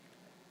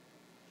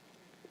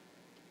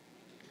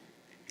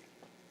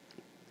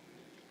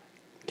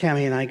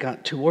Cammie and I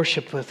got to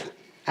worship with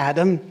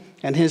Adam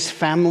and his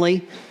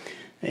family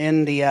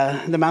in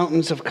the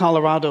mountains of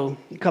Colorado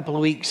a couple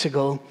of weeks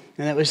ago.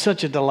 And it was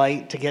such a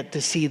delight to get to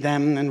see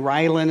them, and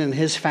Rylan and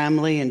his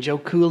family, and Joe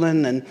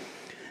Coolin and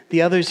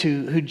the others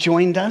who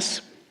joined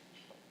us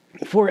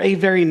for a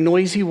very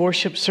noisy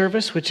worship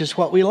service, which is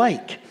what we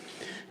like,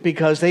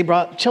 because they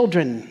brought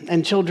children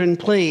and children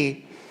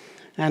play.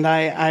 And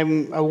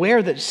I'm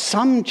aware that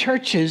some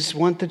churches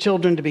want the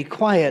children to be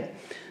quiet,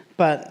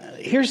 but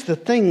here's the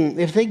thing: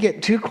 if they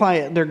get too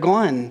quiet, they're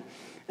gone,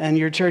 and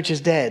your church is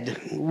dead.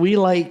 We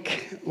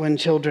like when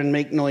children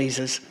make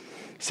noises.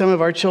 Some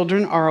of our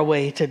children are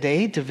away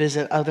today to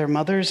visit other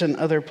mothers and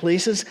other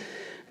places.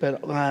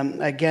 But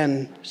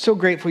again, so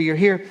grateful you're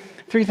here.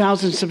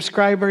 3,000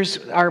 subscribers.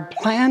 Our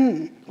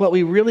plan, what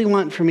we really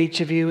want from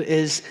each of you,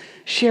 is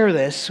share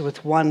this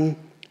with one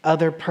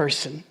other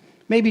person,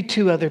 maybe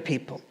two other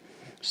people,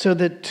 so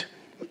that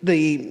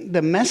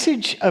the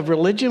message of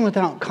religion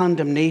without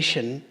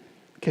condemnation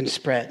can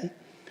spread,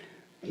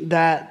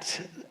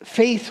 that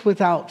faith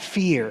without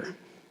fear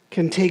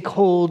can take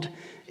hold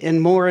in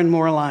more and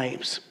more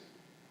lives.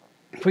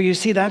 For you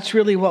see, that's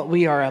really what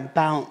we are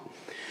about.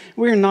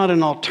 We're not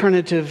an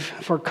alternative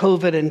for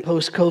COVID and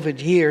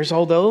post-COVID years,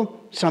 although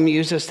some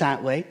use us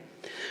that way.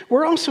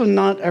 We're also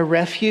not a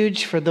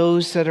refuge for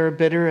those that are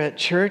bitter at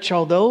church,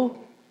 although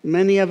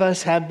many of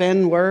us have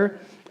been, were,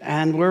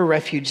 and we're a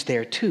refuge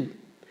there too.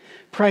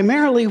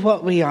 Primarily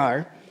what we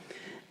are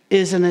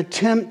is an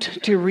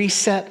attempt to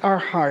reset our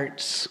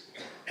hearts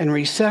and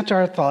reset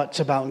our thoughts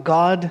about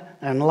God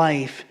and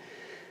life,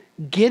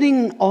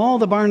 getting all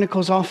the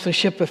barnacles off the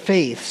ship of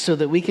faith so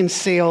that we can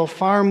sail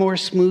far more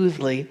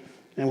smoothly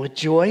and with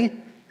joy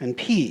and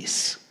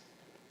peace.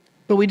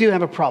 But we do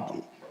have a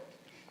problem.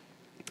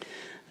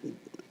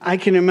 I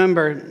can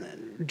remember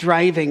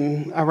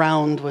driving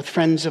around with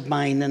friends of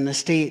mine in the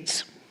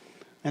States,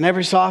 and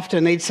every so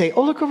often they'd say,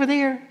 "Oh, look over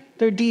there,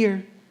 they're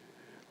deer.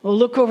 Oh,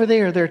 look over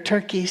there, they're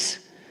turkeys.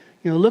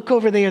 You know, look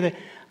over there."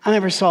 I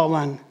never saw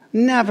one.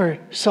 Never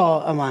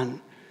saw a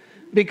one,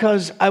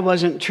 because I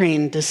wasn't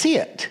trained to see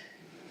it.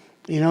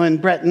 You know, in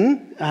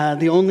Britain,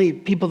 the only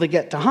people that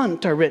get to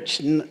hunt are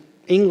rich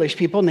English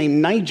people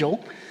named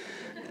Nigel.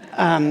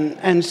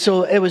 And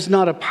so it was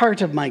not a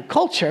part of my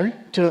culture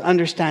to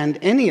understand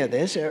any of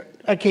this.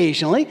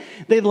 Occasionally,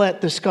 they'd let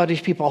the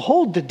Scottish people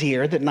hold the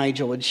deer that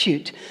Nigel would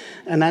shoot,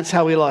 and that's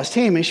how we lost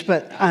Hamish.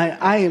 But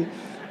I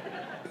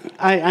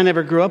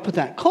never grew up with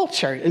that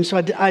culture, and so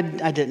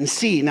I didn't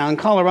see. Now, in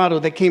Colorado,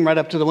 they came right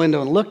up to the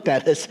window and looked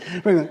at us.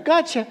 We're going,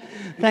 "Gotcha.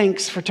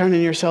 Thanks for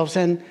turning yourselves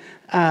in."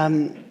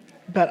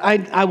 But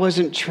I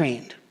wasn't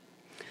trained.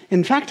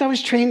 In fact, I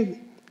was trained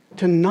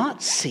to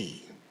not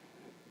see,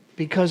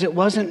 because it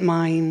wasn't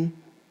mine,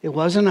 it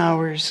wasn't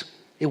ours,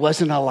 it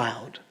wasn't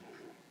allowed.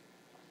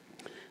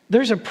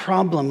 There's a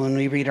problem when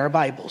we read our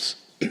Bibles.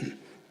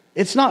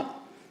 It's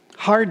not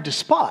hard to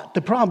spot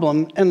the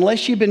problem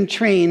unless you've been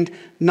trained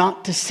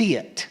not to see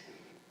it.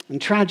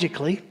 And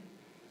tragically,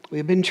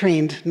 we've been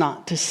trained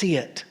not to see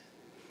it.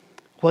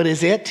 What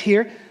is it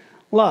here?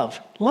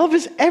 Love. Love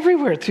is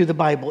everywhere through the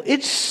Bible.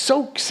 It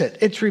soaks it.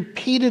 It's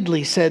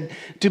repeatedly said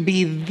to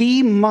be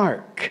the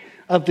mark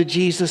of the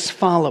Jesus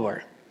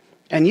follower.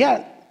 And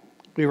yet,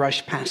 we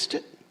rush past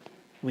it,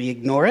 we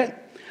ignore it,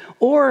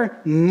 or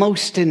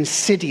most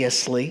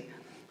insidiously,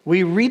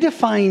 we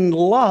redefine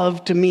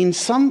love to mean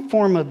some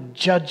form of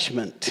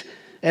judgment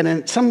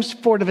and some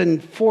sort of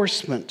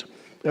enforcement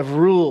of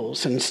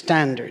rules and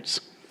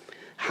standards.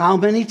 How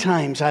many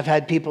times I've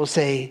had people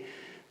say,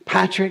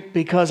 "Patrick,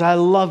 because I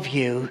love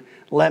you,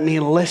 let me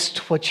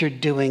list what you're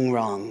doing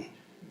wrong."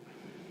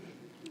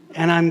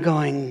 And I'm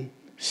going,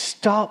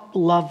 "Stop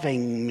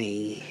loving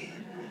me.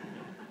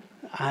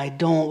 I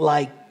don't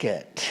like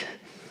it."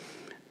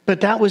 But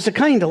that was the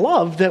kind of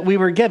love that we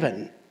were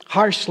given.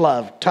 Harsh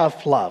love,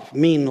 tough love,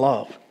 mean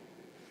love.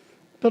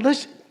 But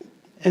let's,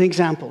 an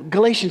example,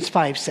 Galatians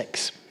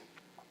 5:6.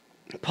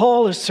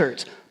 Paul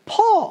asserts,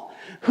 Paul,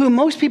 who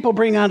most people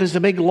bring out as the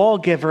big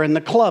lawgiver in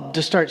the club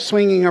to start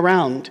swinging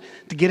around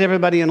to get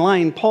everybody in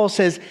line. Paul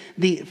says,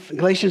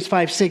 Galatians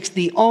 5:6,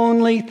 the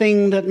only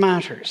thing that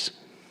matters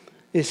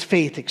is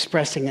faith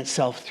expressing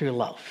itself through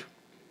love.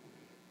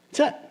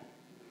 That's it.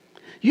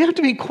 You have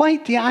to be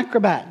quite the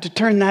acrobat to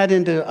turn that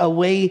into a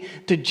way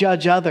to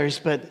judge others,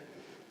 but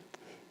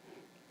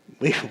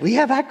we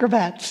have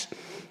acrobats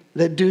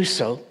that do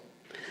so.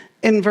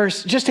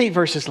 Just 8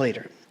 verses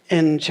later,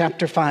 in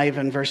chapter 5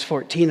 and verse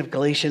 14 of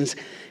Galatians,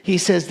 he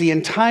says, the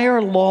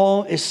entire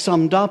law is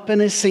summed up in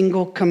a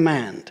single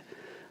command: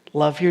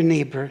 love your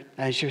neighbor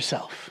as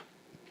yourself.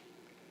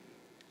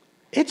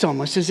 It's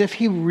almost as if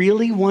he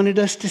really wanted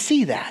us to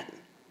see that.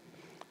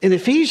 In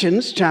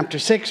Ephesians chapter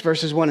 6,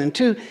 verses 1 and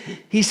 2,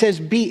 he says,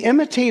 be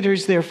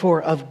imitators,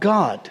 therefore, of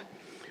God,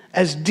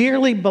 as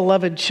dearly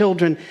beloved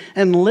children,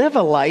 and live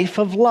a life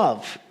of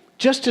love,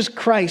 just as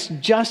Christ,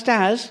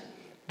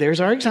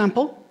 there's our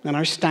example and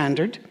our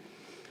standard,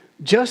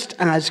 just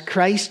as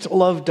Christ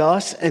loved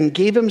us and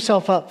gave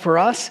himself up for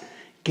us,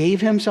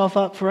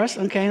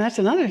 okay, that's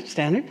another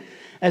standard,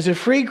 as a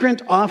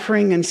fragrant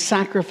offering and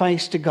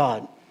sacrifice to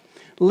God.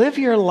 Live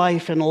your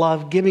life in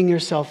love, giving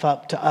yourself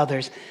up to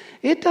others.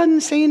 It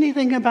doesn't say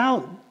anything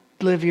about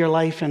live your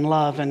life in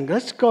love. And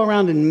let's go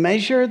around and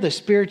measure the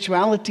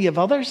spirituality of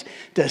others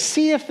to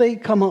see if they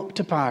come up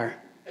to par.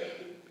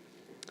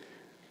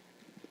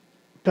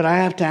 But I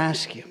have to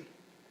ask you,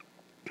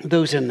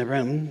 those in the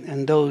room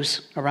and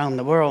those around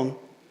the world,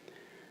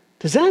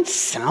 does that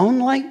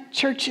sound like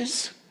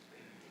churches?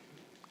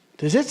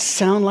 Does it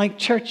sound like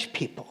church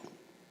people?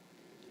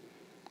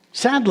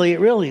 Sadly, it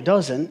really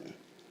doesn't.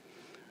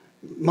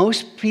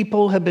 Most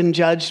people have been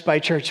judged by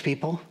church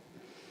people.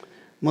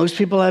 Most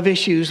people have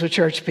issues with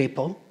church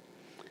people.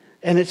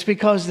 And it's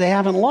because they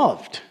haven't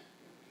loved.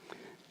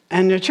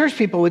 And the church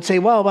people would say,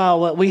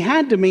 well, we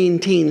had to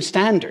maintain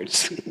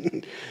standards.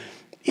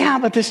 Yeah,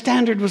 but the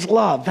standard was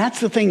love. That's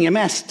the thing, you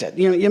missed it.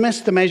 You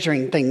missed the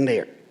measuring thing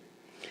there.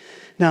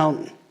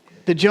 Now,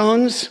 the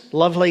Jones,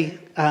 lovely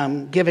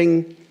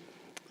giving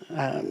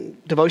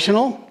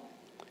devotional,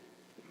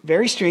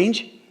 very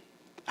strange.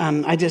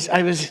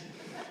 I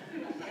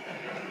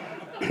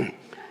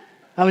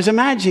was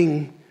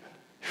imagining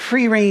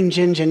free-range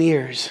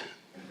engineers,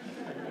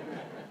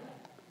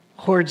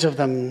 hordes of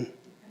them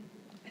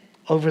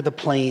over the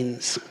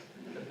plains,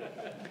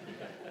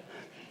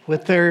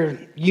 with their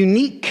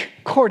unique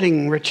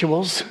courting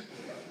rituals,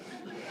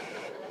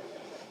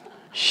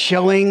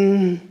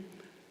 showing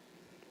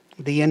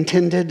the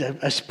intended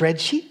a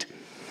spreadsheet,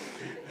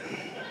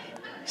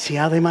 see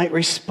how they might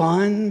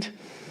respond.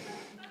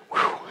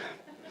 Whew.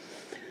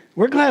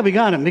 We're glad we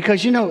got them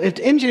because, if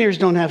engineers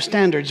don't have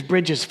standards,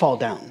 bridges fall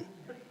down.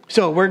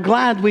 So we're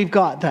glad we've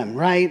got them,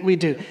 right? We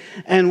do.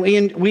 And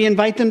we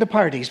invite them to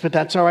parties, but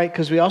that's all right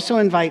because we also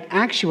invite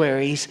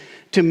actuaries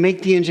to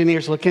make the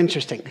engineers look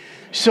interesting.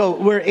 So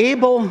we're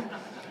able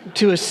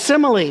to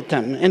assimilate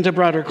them into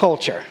broader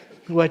culture,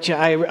 which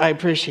I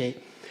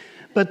appreciate.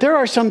 But there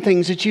are some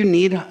things that you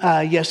need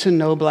yes and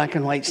no, black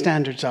and white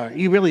standards are.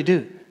 You really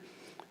do.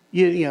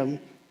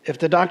 If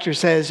the doctor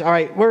says, all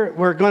right,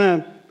 we're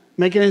going to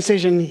make an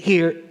incision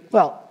here,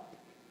 well,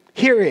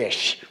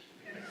 here-ish,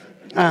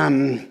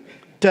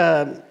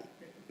 to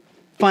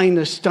find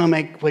the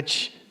stomach,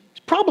 which is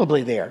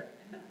probably there.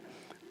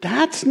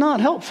 That's not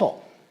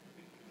helpful.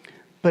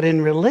 But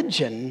in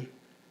religion,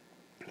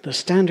 the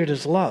standard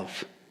is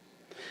love.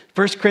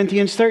 1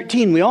 Corinthians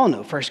 13, we all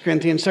know 1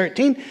 Corinthians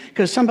 13,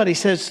 because somebody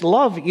says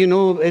love,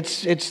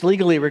 it's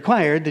legally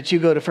required that you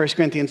go to 1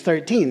 Corinthians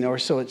 13, or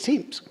so it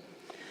seems.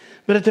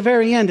 But at the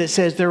very end, it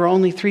says there are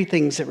only three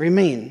things that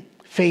remain: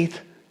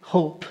 faith,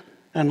 hope,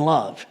 and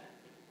love.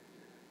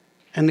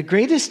 And the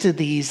greatest of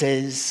these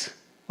is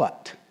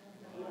what?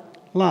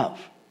 Love.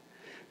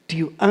 Do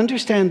you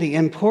understand the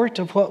import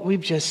of what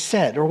we've just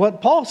said, or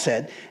what Paul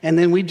said, and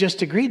then we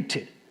just agreed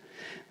to?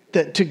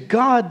 That to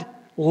God,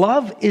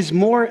 love is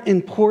more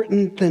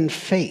important than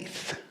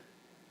faith.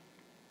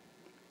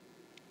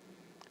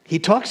 He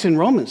talks in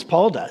Romans,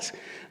 Paul does,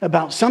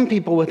 about some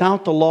people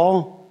without the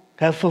law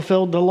have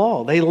fulfilled the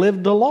law. They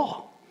lived the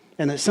law.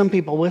 And that some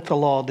people with the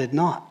law did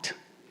not.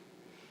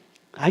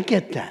 I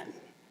get that.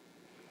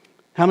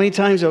 How many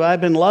times have I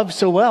been loved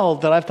so well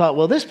that I've thought,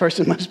 well, this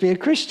person must be a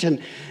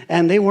Christian,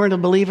 and they weren't a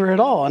believer at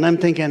all. And I'm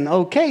thinking,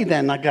 okay,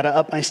 then I've got to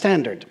up my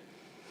standard.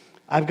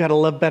 I've got to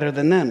love better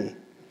than them.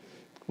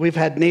 We've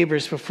had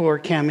neighbors before,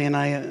 Cammie and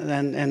I,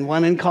 and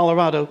one in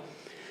Colorado,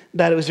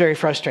 that it was very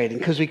frustrating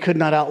because we could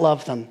not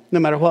outlove them,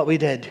 no matter what we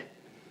did.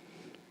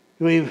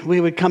 We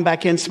would come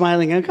back in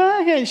smiling and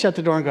go, okay, shut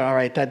the door and go, all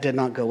right, that did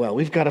not go well.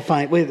 We've got to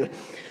find,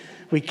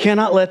 we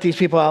cannot let these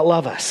people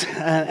outlove us.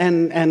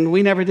 And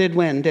we never did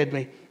win, did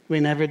we? We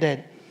never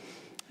did.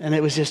 And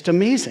it was just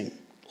amazing.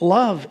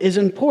 Love is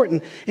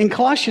important. In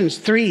Colossians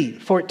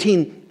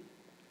 3:14,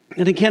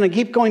 and again, I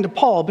keep going to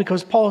Paul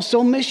because Paul is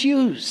so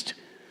misused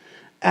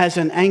as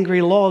an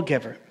angry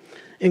lawgiver.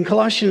 In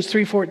Colossians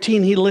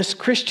 3:14, he lists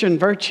Christian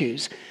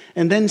virtues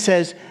and then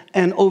says,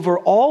 and over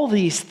all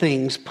these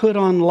things, put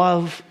on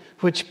love,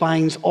 which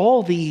binds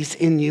all these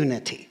in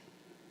unity.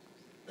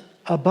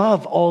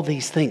 Above all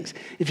these things.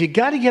 If you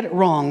got to get it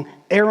wrong,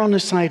 err on the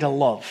side of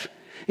love.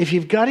 If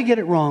you've got to get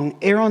it wrong,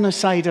 err on the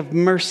side of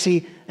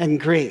mercy and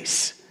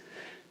grace.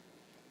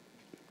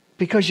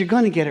 Because you're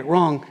going to get it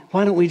wrong,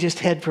 why don't we just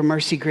head for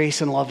mercy,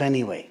 grace, and love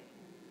anyway?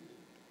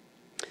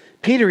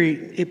 Peter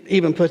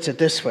even puts it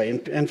this way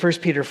in 1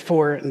 Peter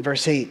 4 and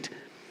verse 8.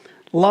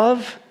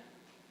 Love,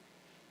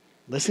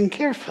 listen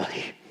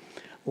carefully,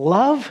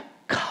 love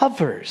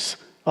covers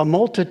a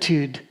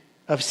multitude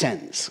of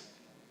sins.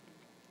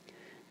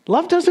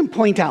 Love doesn't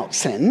point out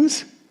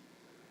sins.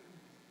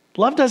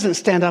 Love doesn't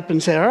stand up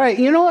and say, all right,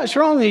 you know what's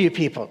wrong with you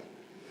people?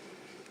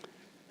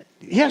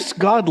 Yes,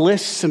 God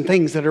lists some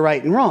things that are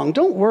right and wrong.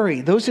 Don't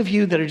worry. Those of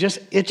you that are just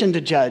itching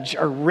to judge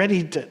are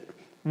ready to.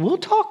 We'll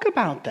talk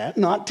about that.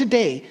 Not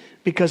today,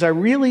 because I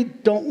really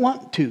don't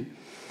want to.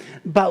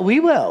 But we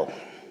will.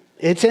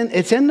 It's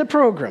in the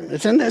program.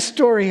 It's in this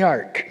story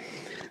arc.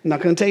 I'm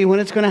not going to tell you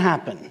when it's going to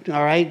happen,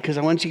 all right? Because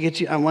I want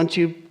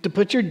you to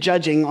put your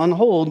judging on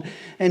hold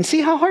and see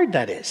how hard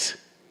that is.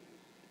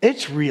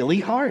 It's really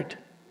hard.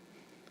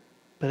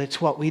 but it's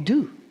what we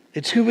do.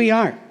 It's who we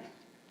are.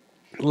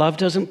 Love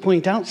doesn't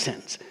point out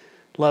sins.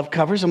 Love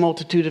covers a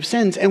multitude of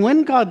sins. And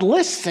when God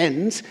lists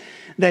sins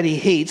that he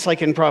hates,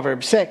 like in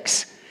Proverbs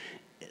 6,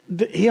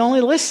 he only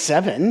lists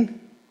 7.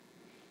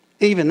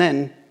 Even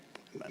then,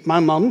 my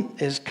mom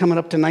is coming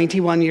up to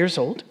 91 years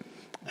old.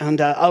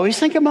 And I always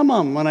think of my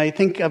mom when I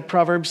think of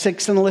Proverbs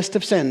 6 and the list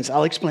of sins.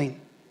 I'll explain.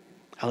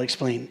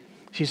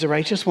 She's a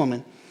righteous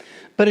woman.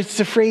 But it's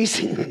the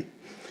phrasing.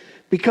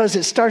 Because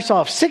it starts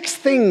off, 6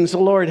 things the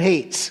Lord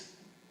hates.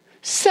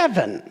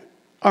 7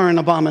 are an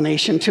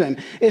abomination to him.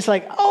 It's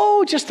like,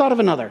 oh, just thought of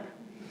another.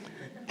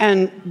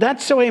 And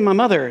that's the way my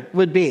mother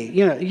would be.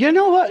 You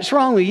know what's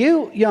wrong with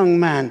you, young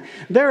man?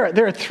 There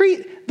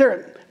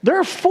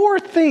are 4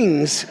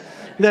 things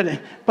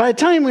that by the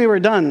time we were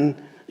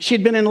done,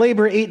 she'd been in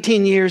labor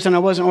 18 years and I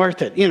wasn't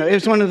worth it. It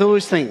was one of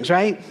those things,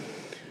 right?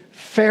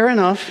 Fair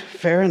enough.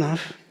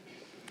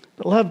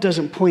 But love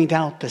doesn't point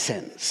out the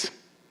sins.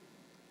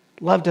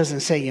 Love doesn't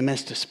say you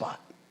missed a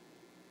spot.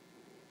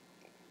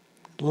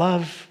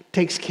 Love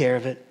takes care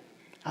of it.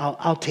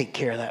 I'll take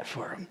care of that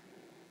for him.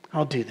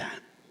 I'll do that.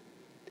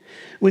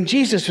 When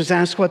Jesus was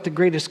asked what the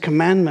greatest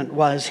commandment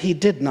was, he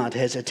did not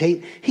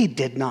hesitate. He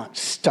did not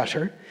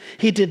stutter.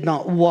 He did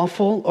not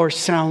waffle or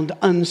sound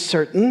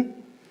uncertain.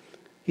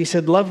 He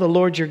said, love the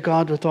Lord your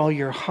God with all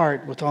your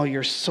heart, with all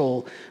your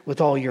soul, with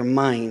all your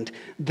mind.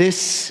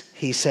 This,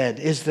 he said,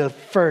 is the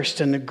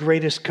first and the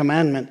greatest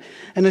commandment.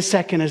 And the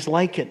second is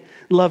like it.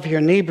 Love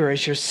your neighbor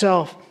as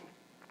yourself.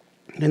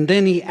 And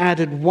then he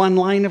added one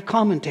line of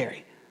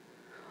commentary.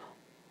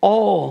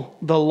 All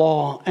the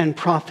law and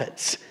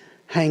prophets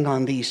hang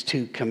on these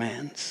 2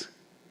 commands.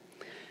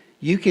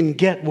 You can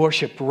get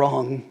worship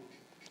wrong.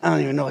 I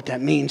don't even know what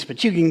that means,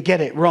 but you can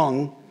get it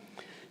wrong.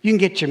 You can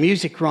get your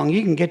music wrong.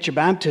 You can get your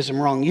baptism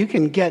wrong. You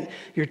can get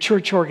your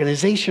church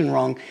organization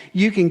wrong.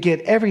 You can get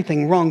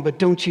everything wrong, but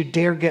don't you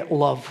dare get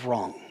love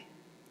wrong.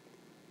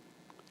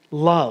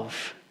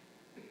 Love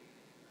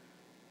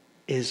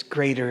is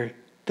greater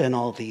than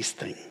all these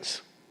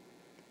things.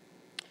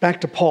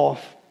 Back to Paul.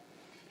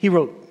 He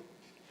wrote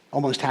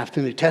almost half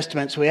the New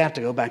Testament, so we have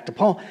to go back to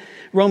Paul.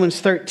 Romans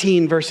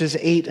 13, verses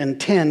 8 and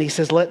 10, he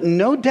says, let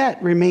no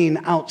debt remain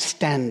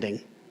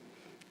outstanding.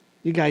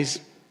 You guys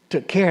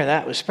took care of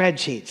that with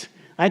spreadsheets.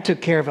 I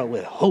took care of it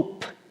with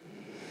hope.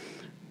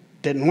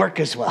 Didn't work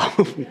as well.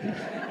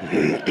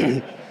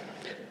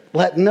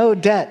 Let no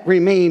debt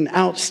remain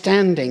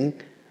outstanding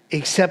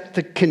except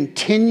the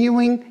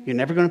continuing, you're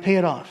never going to pay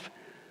it off,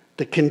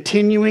 the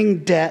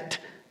continuing debt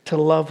to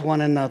love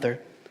one another.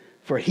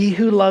 For he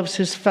who loves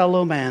his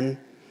fellow man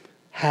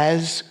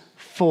has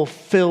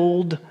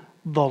fulfilled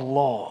the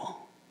law.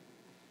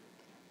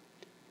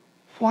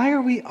 Why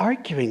are we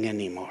arguing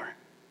anymore?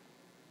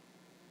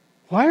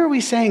 Why are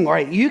we saying, all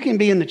right, you can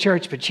be in the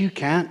church, but you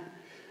can't?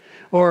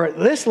 Or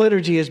this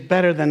liturgy is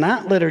better than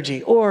that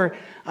liturgy. Or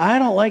I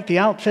don't like the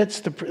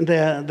outfits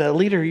the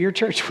leader of your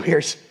church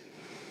wears.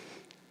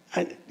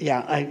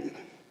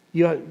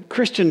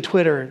 Christian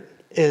Twitter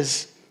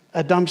is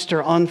a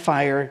dumpster on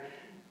fire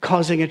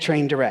causing a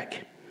train to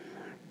wreck.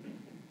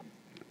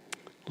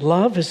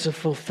 Love is the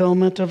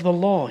fulfillment of the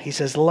law. He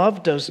says,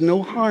 love does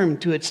no harm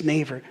to its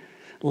neighbor.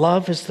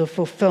 Love is the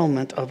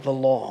fulfillment of the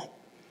law.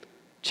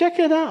 Check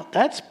it out.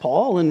 That's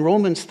Paul in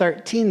Romans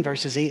 13,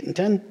 verses 8 and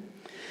 10.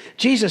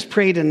 Jesus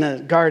prayed in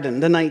the garden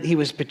the night he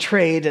was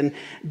betrayed, and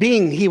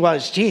being he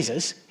was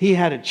Jesus, he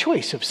had a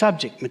choice of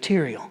subject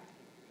material.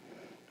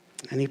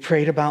 And he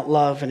prayed about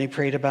love, and he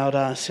prayed about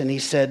us, and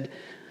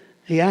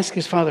he asked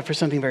his Father for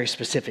something very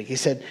specific. He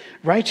said,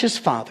 righteous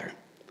Father,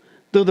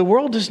 though the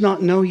world does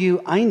not know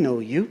you, I know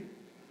you,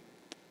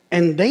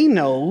 and they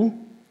know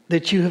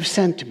that you have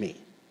sent me.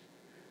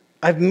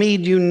 I've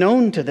made you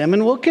known to them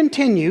and will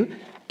continue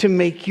to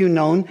make you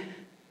known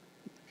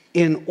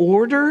in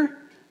order.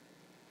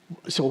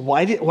 So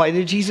why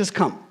did Jesus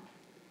come?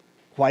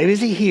 Why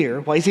is he here?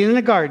 Why is he in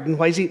the garden?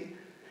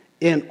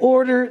 In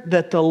order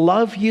that the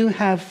love you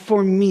have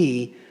for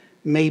me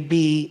may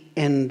be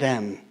in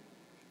them,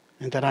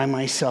 and that I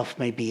myself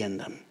may be in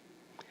them.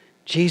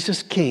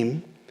 Jesus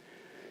came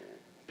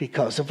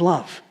because of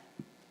love.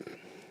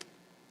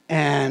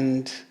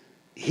 And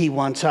he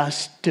wants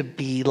us to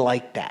be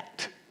like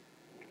that.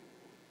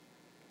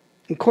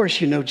 Of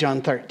course, you know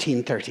John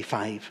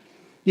 13:35.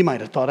 You might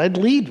have thought I'd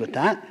lead with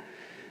that.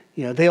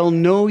 They'll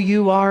know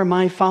you are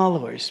my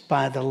followers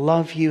by the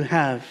love you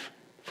have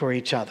for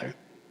each other.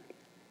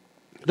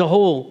 The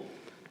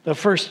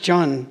 1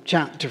 John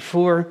chapter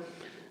 4,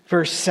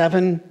 verse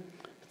 7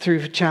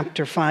 through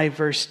chapter 5,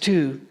 verse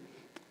 2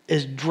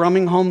 is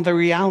drumming home the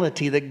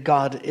reality that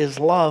God is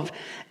love,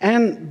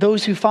 and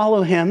those who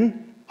follow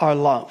him are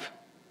love.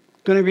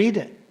 I'm going to read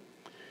it.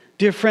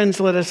 Dear friends,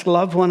 let us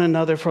love one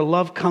another, for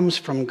love comes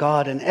from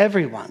God, and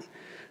everyone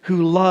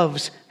who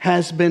loves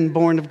has been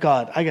born of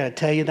God. I got to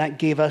tell you, that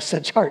gave us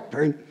such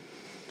heartburn.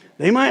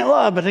 They might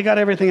love, but they got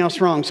everything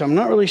else wrong, so I'm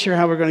not really sure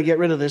how we're going to get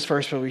rid of this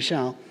verse, but we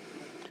shall.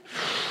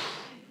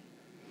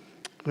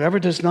 Whoever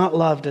does not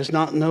love does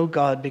not know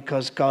God,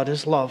 because God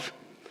is love.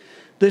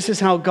 This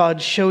is how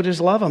God showed his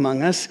love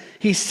among us.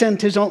 He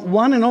sent his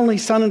one and only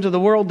Son into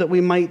the world that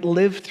we might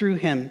live through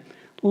him.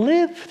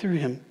 Live through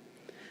him.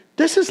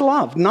 This is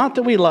love, not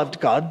that we loved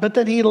God, but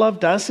that he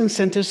loved us and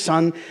sent his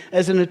Son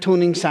as an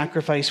atoning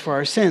sacrifice for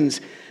our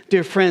sins.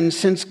 Dear friends,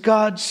 since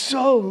God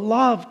so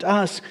loved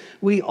us,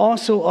 we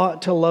also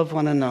ought to love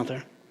one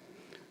another.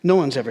 No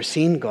one's ever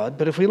seen God,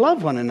 but if we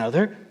love one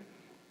another,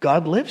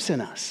 God lives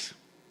in us.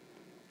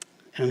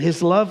 And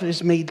his love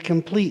is made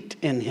complete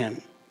in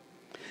him.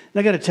 And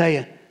I got to tell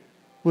you,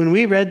 when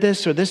we read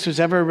this, or this was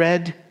ever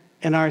read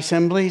in our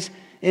assemblies,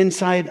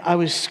 inside I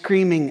was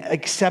screaming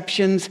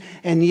exceptions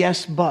and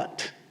yes,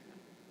 but.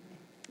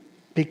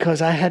 Because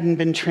I hadn't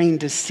been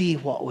trained to see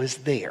what was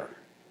there.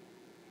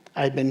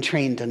 I'd been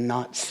trained to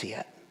not see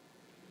it.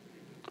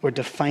 Or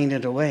to find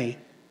it away.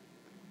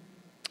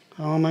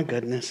 Oh my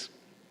goodness.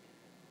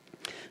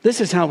 This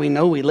is how we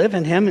know we live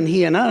in him and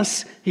he in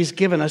us. He's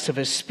given us of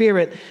his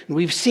Spirit. And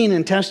we've seen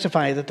and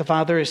testify that the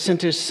Father has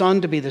sent his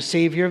Son to be the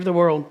Savior of the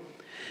world.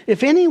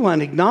 If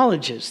anyone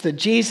acknowledges that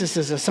Jesus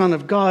is the Son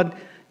of God,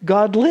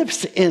 God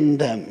lives in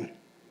them.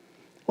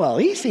 Well,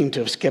 he seemed to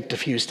have skipped a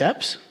few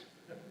steps.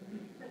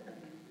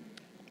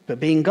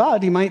 But being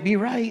God, he might be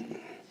right.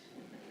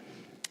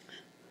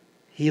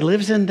 He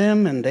lives in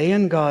them and they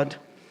in God.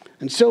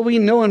 And so we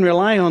know and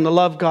rely on the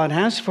love God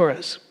has for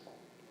us.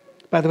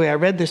 By the way, I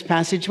read this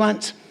passage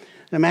once.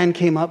 And a man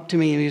came up to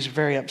me and he was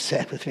very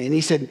upset with me. And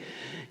he said,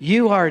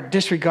 "You are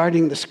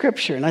disregarding the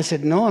scripture." And I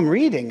said, "No, I'm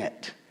reading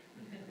it."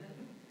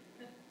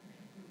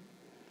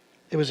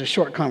 It was a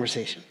short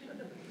conversation.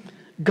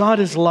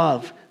 God is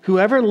love.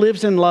 Whoever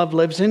lives in love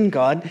lives in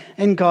God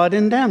and God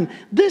in them.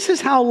 This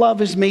is how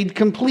love is made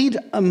complete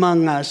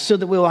among us so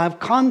that we will have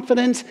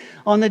confidence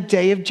on the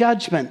day of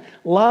judgment.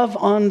 Love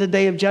on the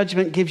day of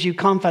judgment gives you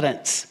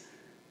confidence.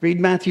 Read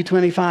Matthew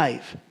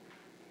 25.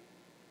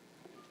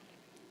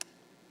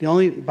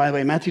 By the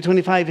way, Matthew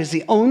 25 is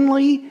the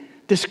only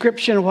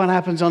description of what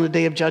happens on the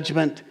day of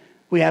judgment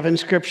we have in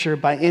Scripture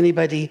by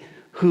anybody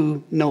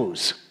who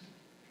knows.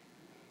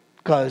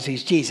 Because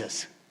he's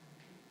Jesus.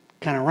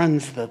 Kind of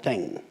runs the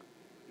thing.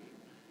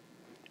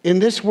 In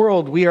this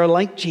world, we are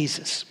like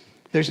Jesus.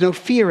 There's no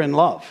fear in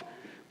love.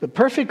 But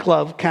perfect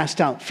love casts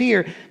out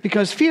fear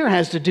because fear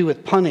has to do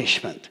with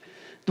punishment.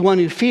 The one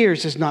who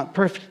fears is not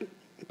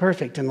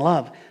perfect in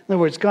love. In other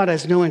words, God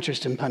has no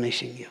interest in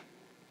punishing you.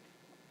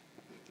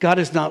 God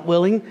is not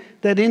willing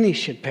that any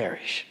should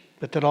perish,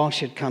 but that all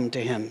should come to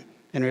him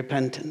in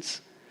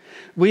repentance.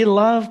 We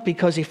love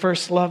because he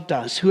first loved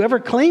us. Whoever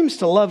claims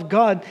to love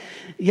God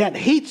yet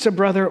hates a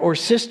brother or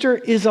sister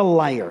is a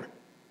liar.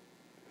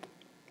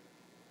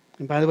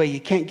 And by the way, you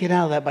can't get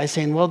out of that by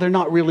saying, well, they're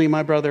not really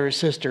my brother or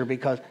sister,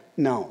 because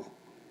no.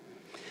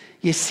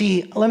 You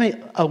see,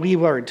 a wee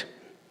word.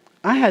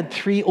 I had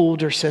 3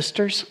 older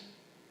sisters.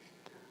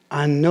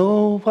 I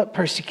know what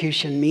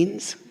persecution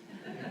means.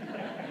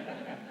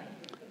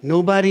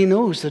 Nobody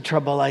knows the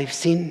trouble I've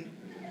seen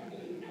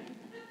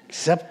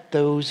except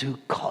those who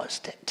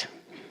caused it.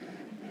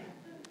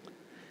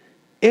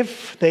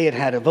 If they had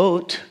had a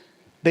vote,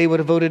 they would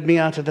have voted me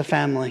out of the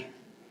family.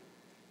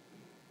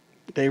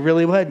 They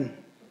really would.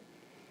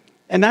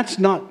 And that's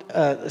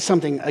not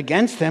something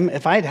against them.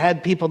 If I'd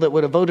had people that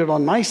would have voted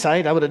on my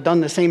side, I would have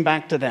done the same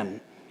back to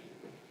them.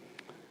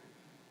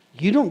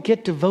 You don't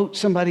get to vote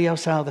somebody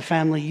else out of the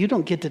family. You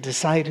don't get to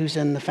decide who's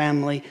in the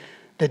family.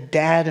 The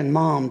dad and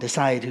mom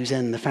decide who's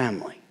in the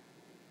family.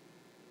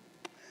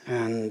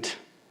 And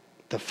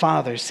the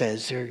Father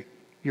says they're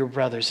your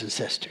brothers and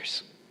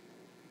sisters.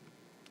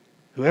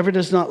 Whoever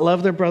does not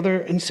love their brother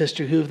and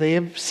sister who they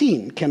have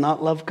seen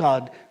cannot love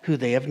God who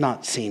they have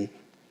not seen.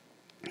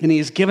 And he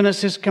has given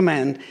us his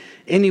command.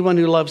 Anyone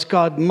who loves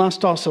God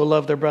must also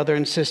love their brother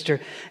and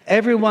sister.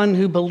 Everyone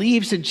who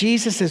believes that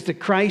Jesus is the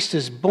Christ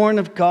is born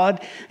of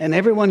God, and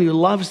everyone who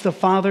loves the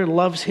Father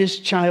loves his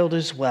child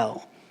as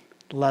well.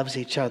 Loves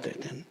each other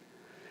then.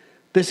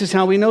 This is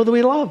how we know that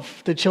we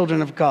love the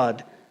children of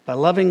God, by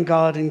loving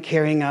God and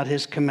carrying out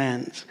his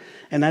commands.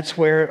 And that's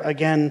where,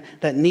 again,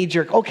 that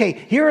knee-jerk, okay,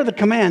 here are the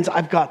commands,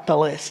 I've got the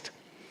list.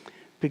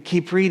 But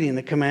keep reading,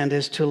 the command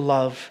is to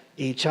love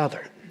each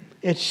other.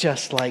 It's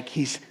just like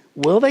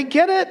will they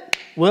get it?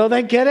 Will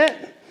they get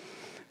it?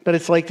 But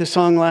it's like the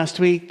song last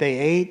week, they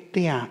ate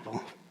the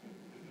apple.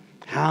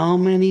 How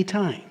many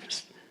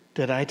times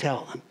did I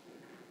tell them?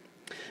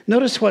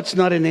 Notice what's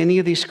not in any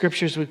of these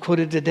scriptures we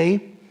quoted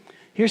today.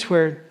 Here's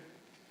where it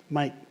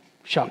might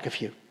shock a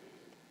few.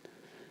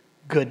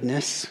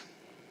 Goodness.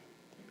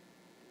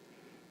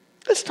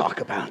 Let's talk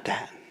about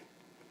that.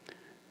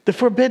 The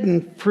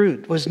forbidden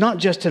fruit was not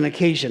just an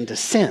occasion to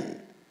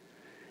sin.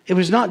 It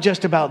was not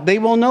just about they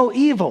will know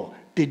evil.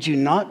 Did you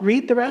not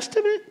read the rest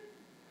of it?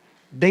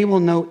 They will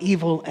know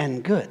evil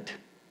and good.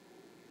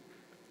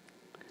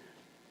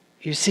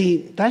 You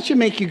see, that should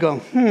make you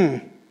go,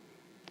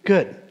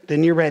 good,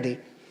 then you're ready.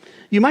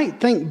 You might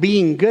think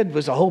being good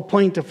was the whole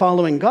point of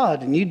following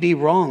God, and you'd be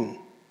wrong.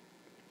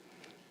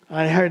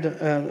 I heard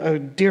a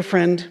dear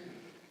friend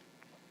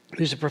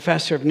who's a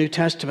professor of New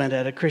Testament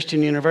at a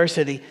Christian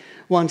university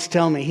once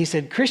tell me, he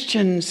said,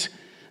 Christians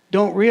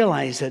don't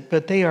realize it,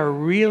 but they are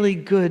really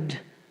good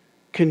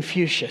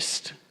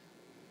Confucianists.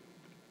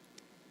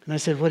 And I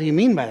said, what do you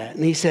mean by that?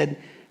 And he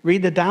said,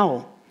 read the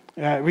Tao.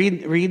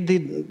 Read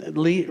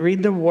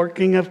the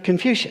working of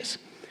Confucius.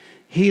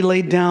 He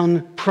laid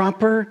down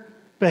proper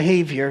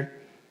behavior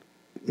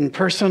in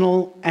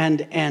personal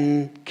and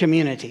in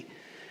community.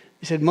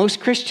 He said, most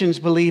Christians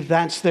believe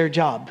that's their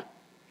job,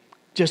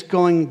 just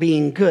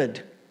being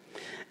good.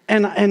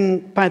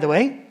 And by the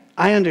way,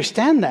 I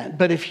understand that,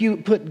 but if you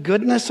put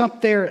goodness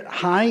up there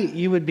high,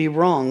 you would be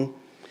wrong.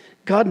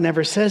 God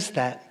never says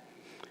that.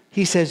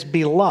 He says,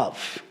 be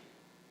love.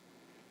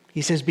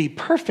 He says, be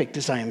perfect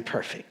as I am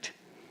perfect.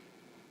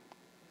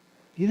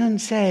 He doesn't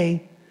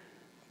say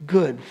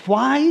good.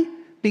 Why?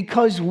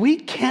 Because we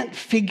can't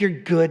figure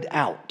good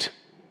out.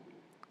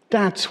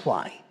 That's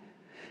why.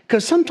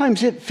 Because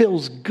sometimes it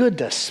feels good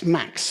to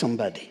smack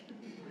somebody.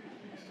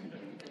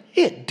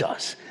 It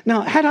does.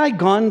 Now, had I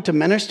gone to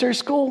minister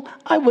school,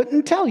 I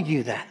wouldn't tell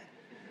you that.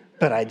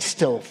 But I'd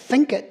still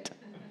think it.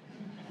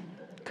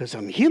 Because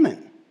I'm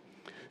human.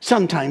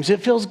 Sometimes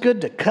it feels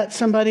good to cut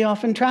somebody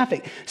off in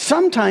traffic.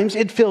 Sometimes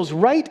it feels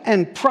right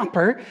and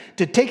proper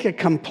to take a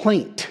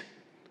complaint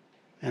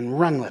and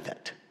run with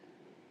it.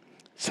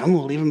 Some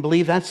will even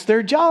believe that's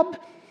their job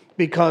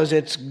because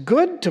it's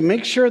good to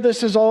make sure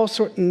this is all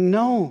sort.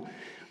 No,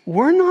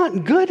 we're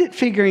not good at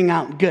figuring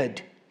out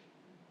good.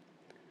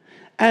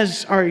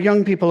 As our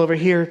young people over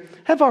here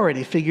have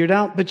already figured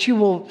out, but you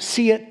will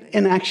see it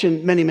in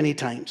action many, many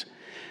times.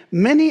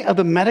 Many of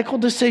the medical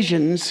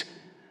decisions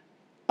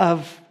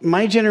of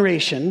my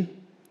generation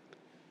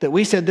that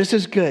we said this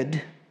is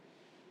good,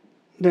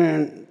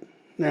 they're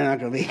not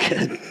going to be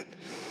good.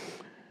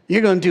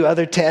 You're going to do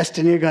other tests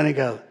and you're going to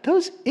go,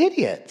 those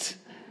idiots.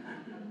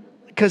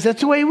 Because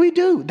that's the way we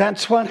do.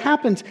 That's what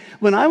happens.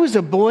 When I was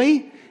a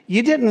boy,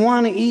 you didn't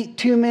want to eat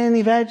too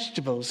many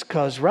vegetables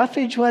because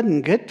roughage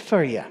wasn't good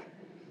for you.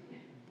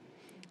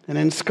 And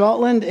in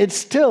Scotland, it's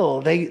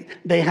still, they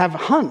have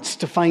hunts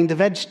to find a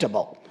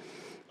vegetable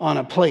on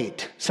a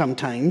plate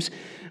sometimes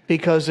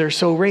because they're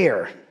so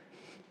rare,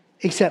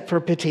 except for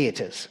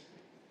potatoes,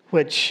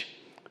 which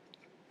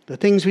the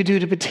things we do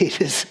to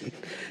potatoes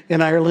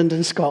in Ireland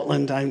and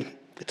Scotland,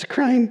 it's a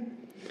crime.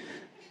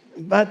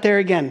 But there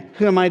again,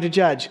 who am I to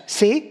judge?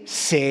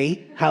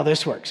 See how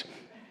this works.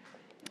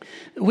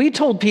 We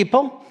told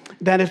people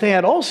that if they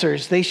had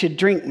ulcers, they should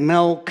drink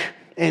milk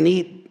and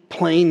eat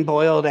plain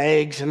boiled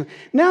eggs. And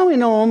now we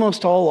know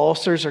almost all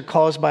ulcers are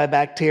caused by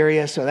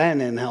bacteria, so that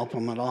didn't help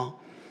them at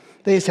all.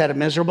 They just had a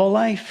miserable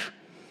life.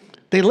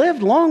 They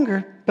lived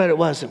longer, but it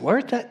wasn't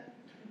worth it.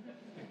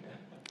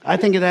 I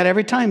think of that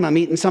every time I'm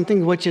eating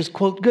something which is,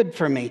 quote, good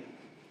for me.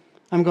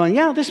 I'm going,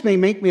 yeah, this may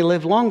make me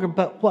live longer,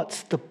 but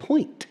what's the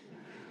point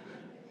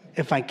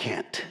if I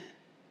can't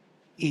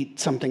eat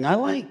something I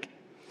like?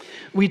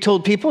 We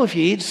told people if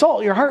you eat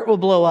salt, your heart will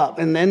blow up.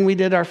 And then we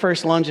did our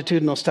first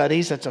longitudinal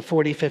studies. That's a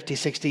 40, 50,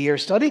 60-year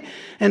study.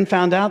 And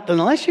found out that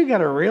unless you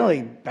got a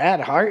really bad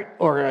heart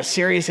or a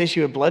serious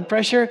issue of blood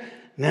pressure,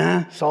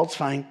 nah, salt's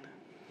fine.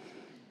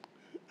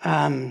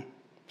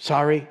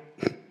 Sorry.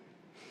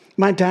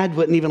 My dad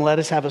wouldn't even let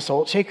us have a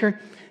salt shaker.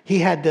 He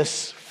had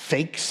this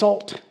fake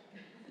salt.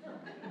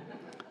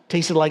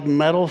 Tasted like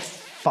metal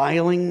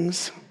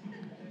filings.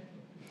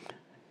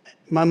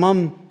 My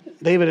mom,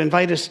 they would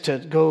invite us to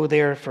go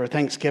there for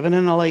Thanksgiving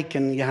and the like,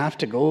 and you have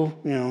to go,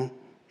 you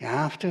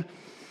have to.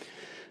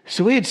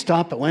 So we'd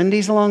stop at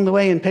Wendy's along the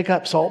way and pick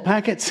up salt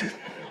packets.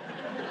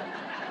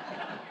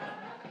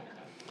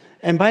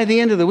 And by the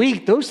end of the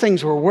week, those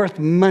things were worth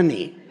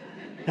money.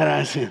 And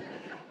I said,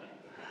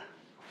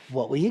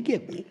 what will you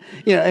give me?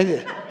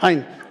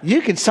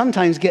 You could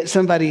sometimes get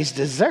somebody's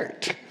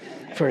dessert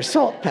for a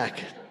salt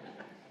packet.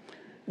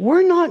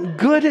 We're not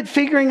good at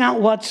figuring out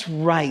what's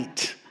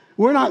right.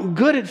 We're not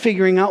good at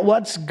figuring out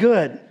what's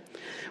good.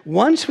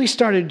 Once we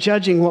started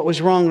judging what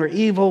was wrong or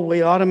evil,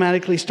 we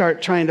automatically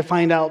start trying to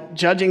find out,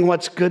 judging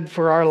what's good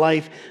for our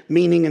life,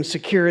 meaning and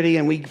security,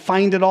 and we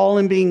find it all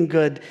in being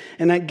good,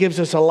 and that gives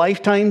us a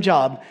lifetime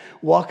job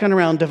walking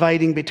around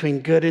dividing between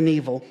good and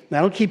evil.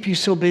 That'll keep you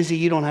so busy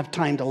you don't have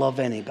time to love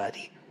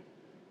anybody.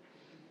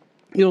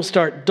 You'll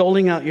start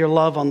doling out your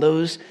love on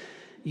those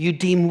you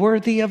deem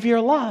worthy of your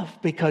love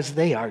because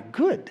they are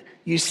good.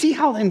 You see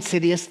how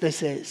insidious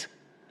this is?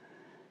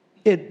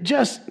 It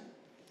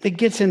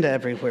gets into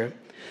everywhere.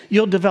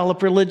 You'll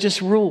develop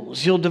religious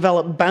rules. You'll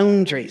develop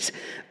boundaries.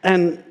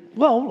 And,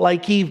 well,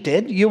 like Eve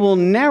did, you will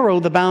narrow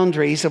the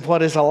boundaries of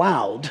what is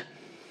allowed,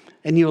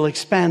 and you will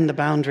expand the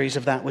boundaries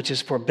of that which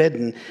is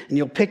forbidden. And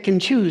you'll pick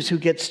and choose who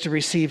gets to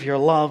receive your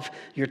love,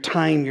 your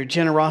time, your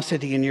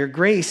generosity, and your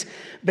grace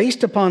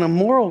based upon a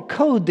moral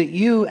code that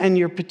you and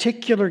your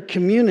particular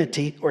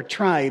community or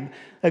tribe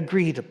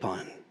agreed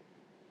upon.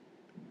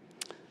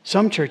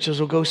 Some churches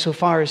will go so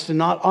far as to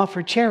not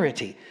offer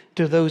charity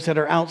to those that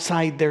are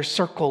outside their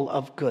circle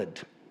of good.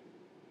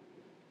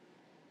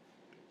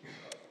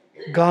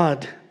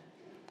 God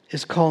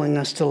is calling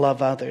us to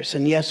love others.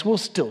 And yes, we'll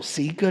still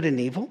see good and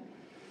evil.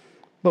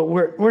 but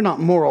we're not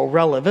moral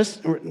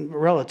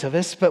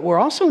relativists, but we're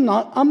also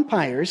not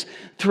umpires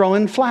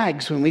throwing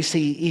flags when we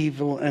see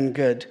evil and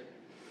good.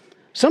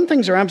 Some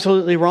things are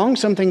absolutely wrong,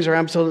 some things are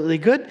absolutely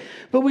good,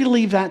 but we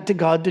leave that to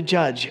God to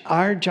judge.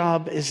 Our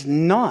job is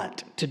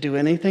not to do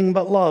anything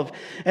but love.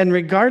 And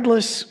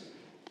regardless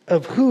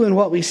of who and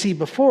what we see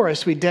before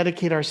us, we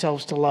dedicate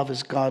ourselves to love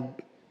as God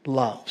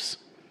loves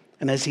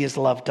and as he has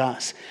loved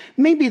us.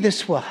 Maybe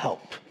this will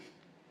help.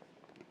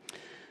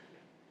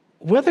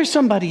 Whether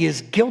somebody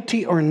is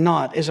guilty or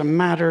not is a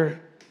matter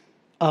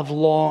of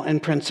law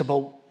and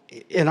principle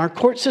in our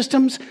court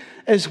systems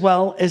as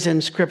well as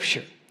in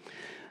Scripture.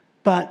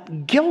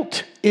 But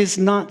guilt is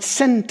not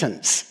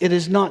sentence. It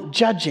is not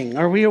judging.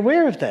 Are we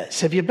aware of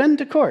this? Have you been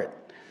to court?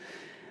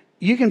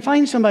 You can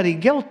find somebody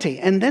guilty,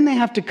 and then they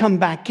have to come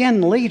back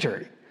in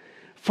later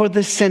for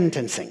the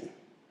sentencing.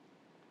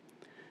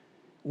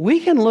 We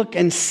can look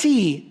and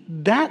see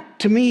that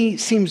to me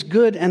seems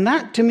good, and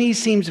that to me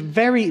seems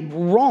very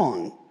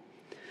wrong.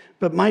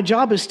 But my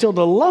job is still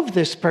to love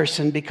this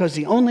person because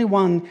the only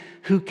one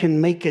who can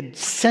make a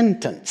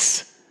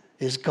sentence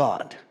is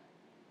God.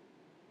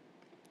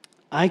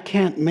 I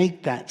can't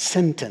make that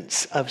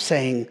sentence of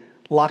saying,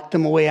 lock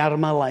them away out of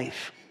my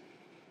life.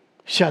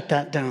 Shut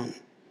that down.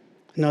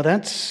 No,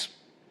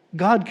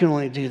 God can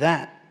only do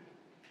that.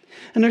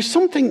 And there's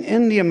something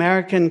in the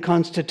American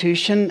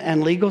Constitution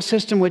and legal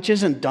system which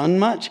isn't done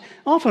much.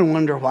 I often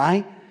wonder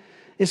why.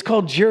 It's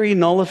called jury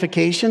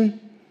nullification,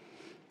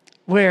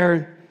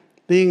 where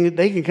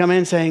they can come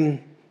in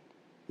saying,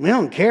 we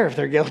don't care if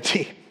they're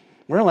guilty.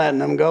 We're letting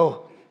them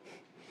go.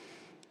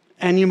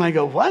 And you might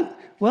go, what?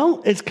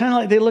 Well, it's kind of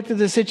like they looked at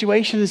the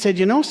situation and said,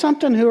 you know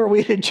something, who are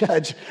we to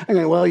judge? I'm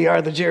going, well, you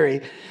are the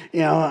jury.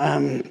 You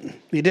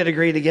did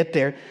agree to get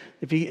there.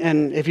 If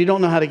you don't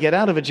know how to get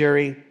out of a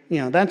jury,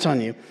 that's on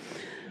you.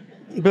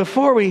 By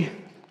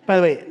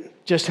the way,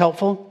 just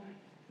helpful,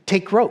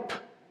 take rope.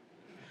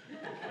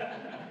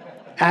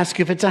 Ask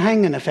if it's a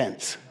hanging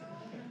offense.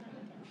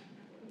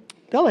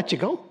 They'll let you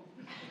go.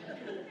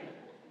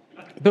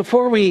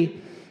 Before we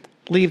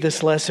leave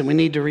this lesson, we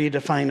need to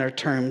redefine our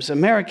terms.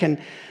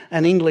 American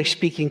and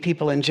English-speaking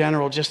people in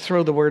general just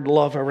throw the word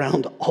love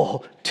around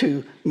all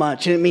too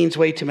much. And it means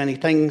way too many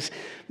things.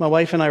 My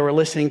wife and I were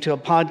listening to a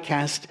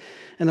podcast,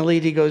 and the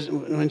lady goes,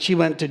 when she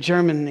went to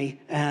Germany,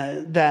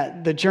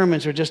 that the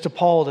Germans were just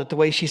appalled at the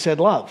way she said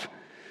love.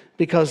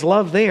 Because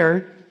love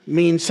there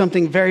means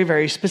something very,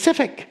 very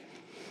specific.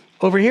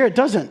 Over here, it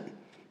doesn't.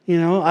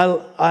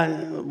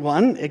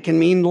 It can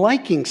mean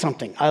liking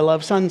something. I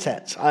love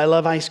sunsets. I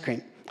love ice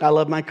cream. I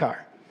love my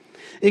car.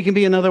 It can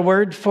be another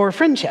word for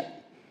friendship.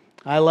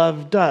 I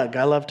love Doug.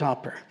 I love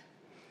Topper.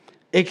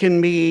 It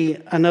can be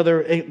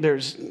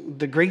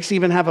the Greeks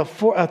even have a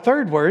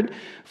third word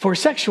for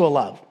sexual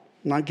love.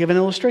 I'm not giving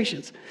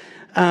illustrations.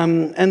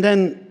 And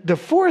then the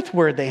fourth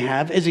word they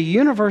have is a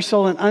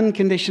universal and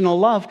unconditional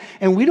love.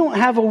 And we don't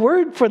have a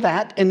word for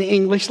that in the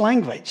English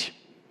language.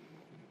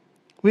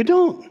 We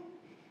don't.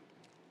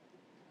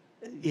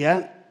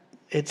 Yeah,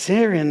 it's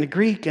here in the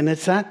Greek, and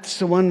that's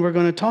the one we're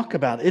going to talk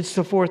about. It's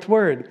the fourth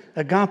word,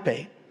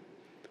 agape.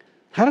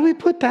 How do we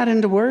put that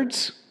into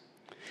words?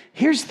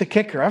 Here's the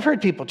kicker. I've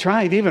heard people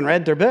try. I've even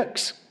read their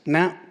books.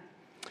 Now,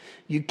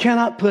 you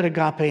cannot put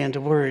agape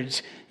into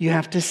words. You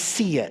have to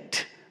see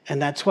it.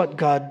 And that's what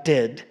God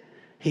did.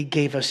 He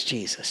gave us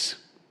Jesus.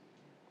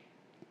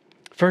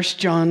 1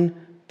 John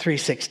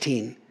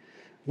 3:16.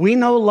 We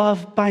know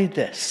love by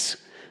this,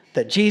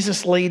 that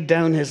Jesus laid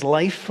down his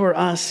life for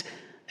us,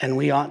 and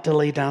we ought to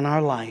lay down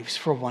our lives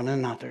for one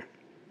another.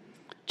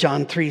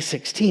 John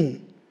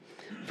 3:16.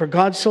 For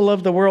God so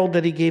loved the world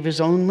that he gave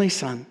his only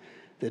Son,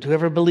 that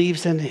whoever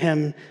believes in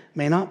him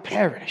may not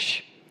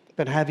perish,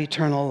 but have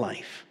eternal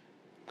life.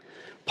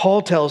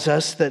 Paul tells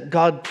us that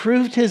God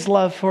proved his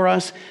love for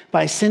us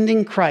by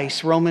sending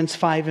Christ, Romans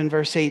 5 and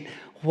verse 8,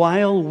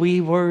 while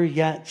we were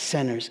yet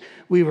sinners.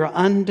 We were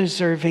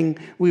undeserving.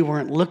 We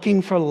weren't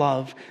looking for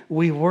love.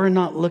 We were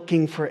not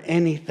looking for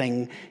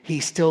anything.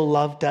 He still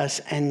loved us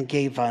and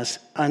gave us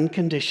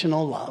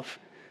unconditional love.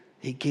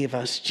 He gave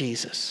us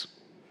Jesus.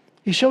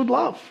 He showed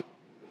love.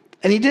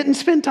 And he didn't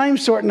spend time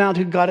sorting out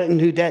who got it and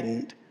who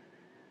didn't.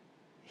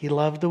 He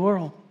loved the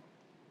world.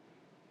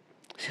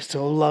 He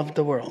so loved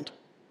the world.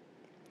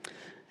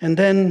 And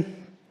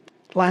then,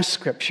 last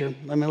scripture,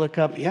 let me look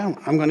up. Yeah,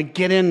 I'm going to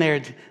get in there,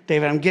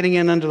 David. I'm getting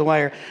in under the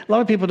wire. A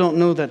lot of people don't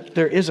know that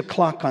there is a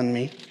clock on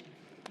me.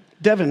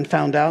 Devin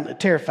found out. It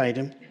terrified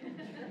him.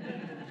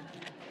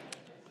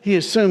 He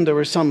assumed there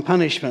was some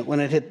punishment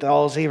when it hit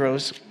all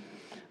zeros.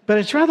 But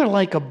it's rather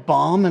like a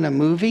bomb in a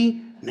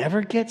movie.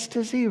 Never gets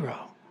to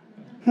zero.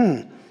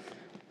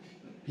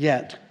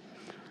 Yet.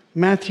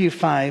 Matthew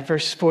 5,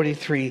 verse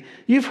 43.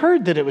 You've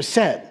heard that it was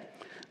said,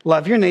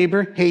 love your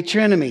neighbor, hate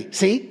your enemy.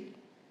 See?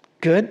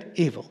 Good,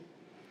 evil.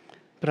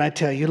 But I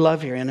tell you,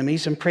 love your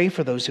enemies and pray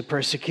for those who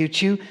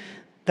persecute you,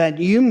 that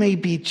you may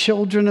be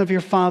children of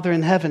your Father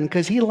in heaven,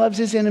 because he loves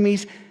his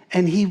enemies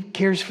and he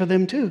cares for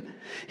them too.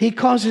 He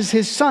causes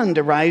his sun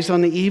to rise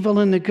on the evil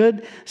and the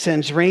good,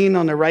 sends rain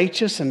on the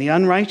righteous and the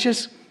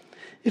unrighteous.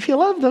 If you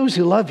love those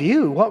who love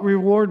you, what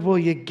reward will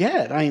you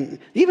get?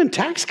 Even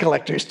tax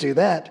collectors do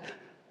that.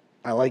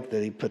 I like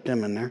that he put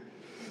them in there.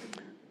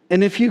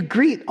 And if you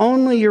greet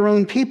only your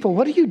own people,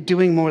 what are you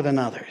doing more than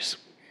others?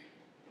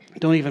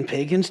 Don't even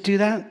pagans do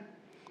that?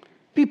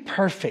 Be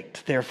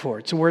perfect, therefore.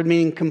 It's a word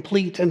meaning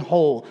complete and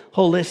whole,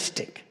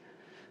 holistic.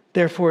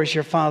 Therefore, as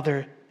your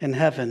Father in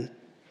heaven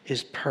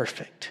is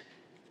perfect.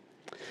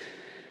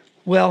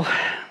 Well,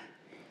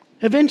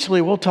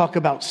 eventually we'll talk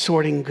about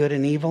sorting good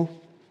and evil.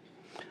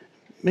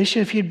 Misha,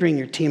 if you'd bring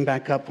your team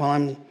back up while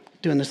I'm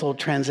doing this little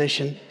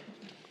transition,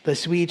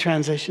 this wee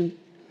transition.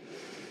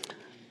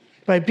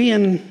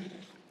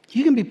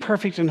 You can be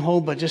perfect and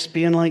whole by just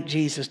being like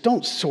Jesus.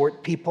 Don't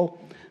sort people.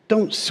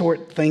 Don't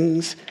sort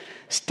things.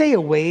 Stay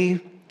away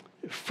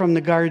from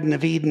the Garden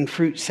of Eden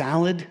fruit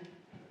salad.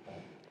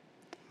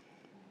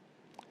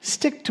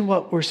 Stick to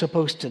what we're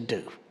supposed to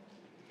do.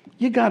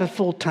 You got a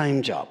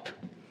full-time job,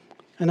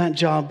 and that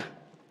job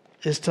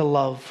is to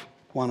love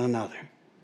one another.